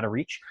playoffs are out of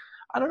reach,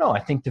 I don't know. I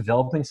think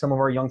developing some of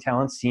our young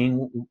talents,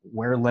 seeing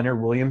where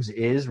Leonard Williams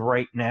is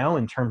right now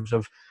in terms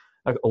of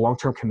a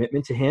long-term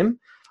commitment to him.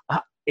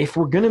 If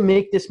we're going to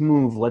make this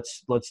move,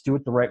 let's do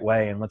it the right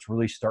way and let's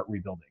really start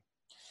rebuilding.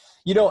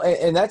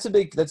 And that's a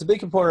big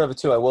component of it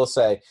too. I will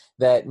say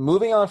that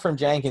moving on from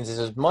Jenkins is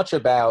as much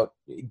about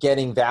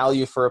getting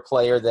value for a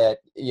player that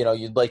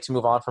you'd like to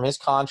move on from his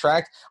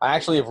contract.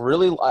 I've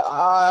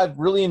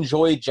really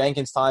enjoyed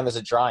Jenkins' time as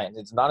a Giant.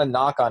 It's not a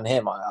knock on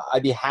him.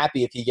 I'd be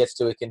happy if he gets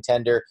to a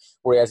contender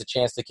where he has a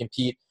chance to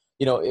compete,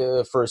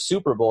 for a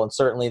Super Bowl. And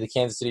certainly the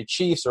Kansas City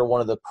Chiefs are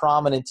one of the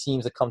prominent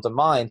teams that come to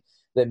mind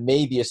that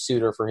may be a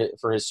suitor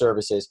for his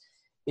services.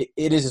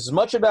 It is as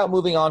much about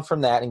moving on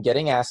from that and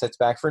getting assets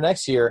back for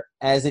next year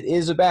as it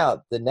is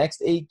about the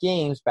next 8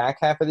 games, back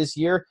half of this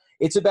year.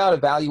 It's about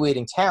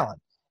evaluating talent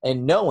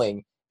and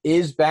knowing,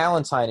 is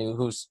Valentine,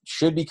 who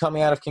should be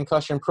coming out of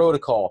concussion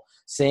protocol,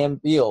 Sam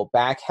Beal,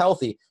 back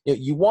healthy?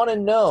 You want to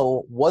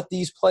know what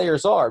these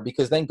players are,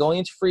 because then going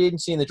into free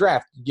agency in the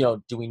draft,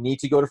 do we need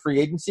to go to free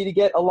agency to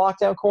get a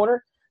lockdown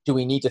corner? Do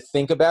we need to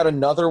think about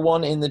another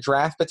one in the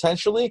draft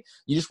potentially?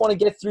 You just want to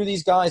get through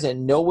these guys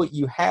and know what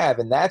you have,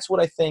 and that's what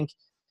I think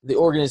the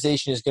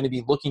organization is going to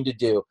be looking to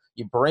do.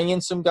 You bring in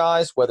some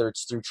guys, whether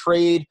it's through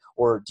trade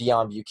or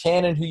Deion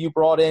Buchanan, who you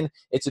brought in.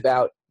 It's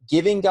about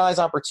giving guys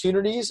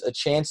opportunities, a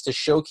chance to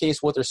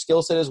showcase what their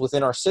skill set is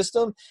within our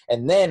system,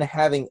 and then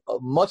having a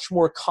much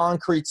more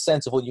concrete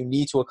sense of what you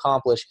need to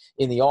accomplish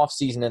in the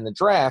offseason and the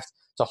draft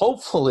to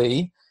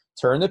hopefully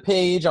turn the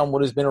page on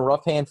what has been a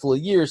rough handful of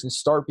years and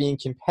start being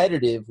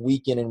competitive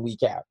week in and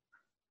week out.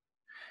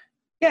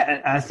 Yeah,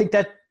 and I think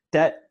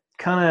that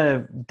kind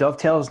of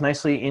dovetails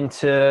nicely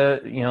into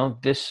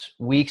this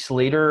week's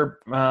later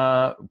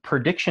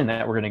prediction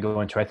that we're going to go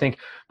into. I think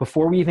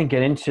before we even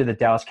get into the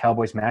Dallas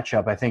Cowboys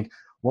matchup, I think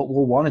what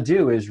we'll want to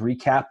do is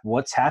recap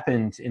what's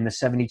happened in the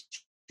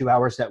 72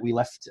 hours that we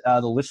left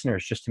the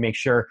listeners, just to make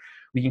sure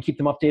we can keep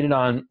them updated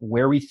on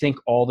where we think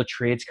all the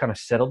trades kind of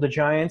settled the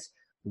Giants,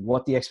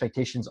 what the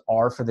expectations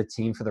are for the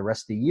team for the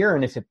rest of the year,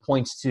 and if it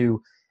points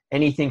to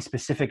anything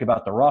specific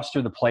about the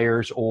roster, the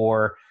players,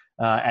 or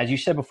as you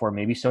said before,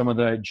 maybe some of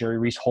the Jerry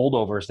Reese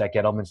holdovers that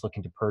Gettleman's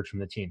looking to purge from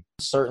the team.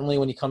 Certainly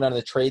when you come down to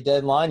the trade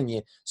deadline and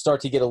you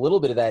start to get a little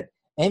bit of that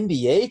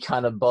NBA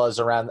kind of buzz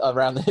around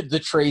the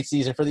trade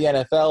season for the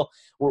NFL.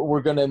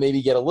 We're going to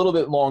maybe get a little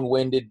bit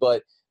long-winded,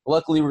 but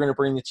luckily we're going to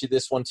bring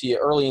this one to you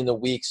early in the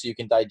week so you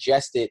can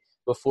digest it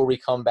before we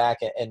come back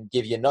and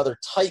give you another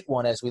tight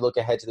one as we look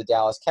ahead to the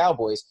Dallas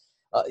Cowboys.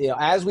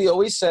 As we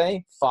always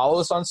say, follow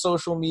us on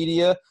social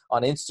media,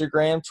 on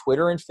Instagram,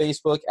 Twitter, and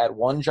Facebook at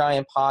One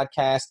Giant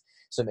Podcast.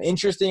 Some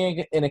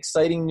interesting and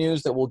exciting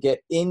news that we'll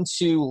get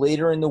into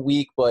later in the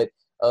week, but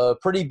a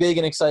pretty big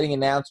and exciting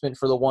announcement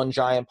for the One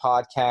Giant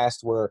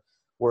Podcast.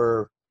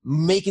 We're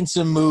making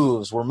some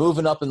moves. We're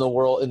moving up in the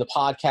world, in the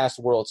podcast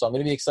world. So I'm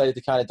going to be excited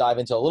to kind of dive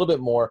into a little bit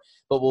more,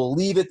 but we'll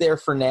leave it there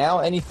for now.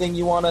 Anything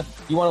you want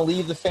to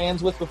leave the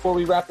fans with before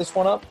we wrap this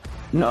one up?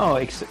 No,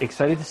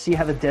 excited to see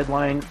how the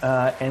deadline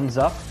ends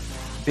up.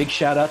 Big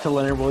shout out to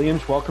Leonard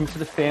Williams. Welcome to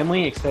the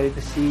family. Excited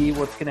to see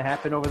what's going to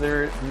happen over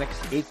the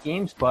next 8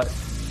 games, but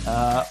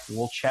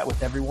we'll chat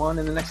with everyone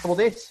in the next couple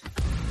days.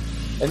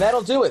 And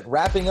that'll do it.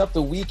 Wrapping up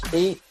the Week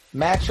 8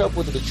 matchup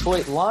with the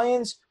Detroit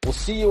Lions. We'll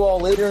see you all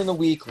later in the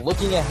week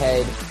looking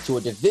ahead to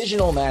a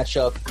divisional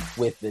matchup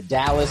with the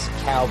Dallas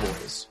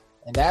Cowboys.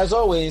 And as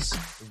always,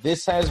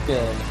 this has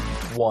been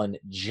One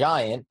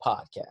Giant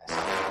Podcast.